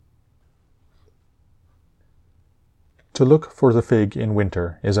To look for the fig in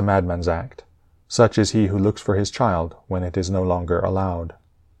winter is a madman's act. Such is he who looks for his child when it is no longer allowed.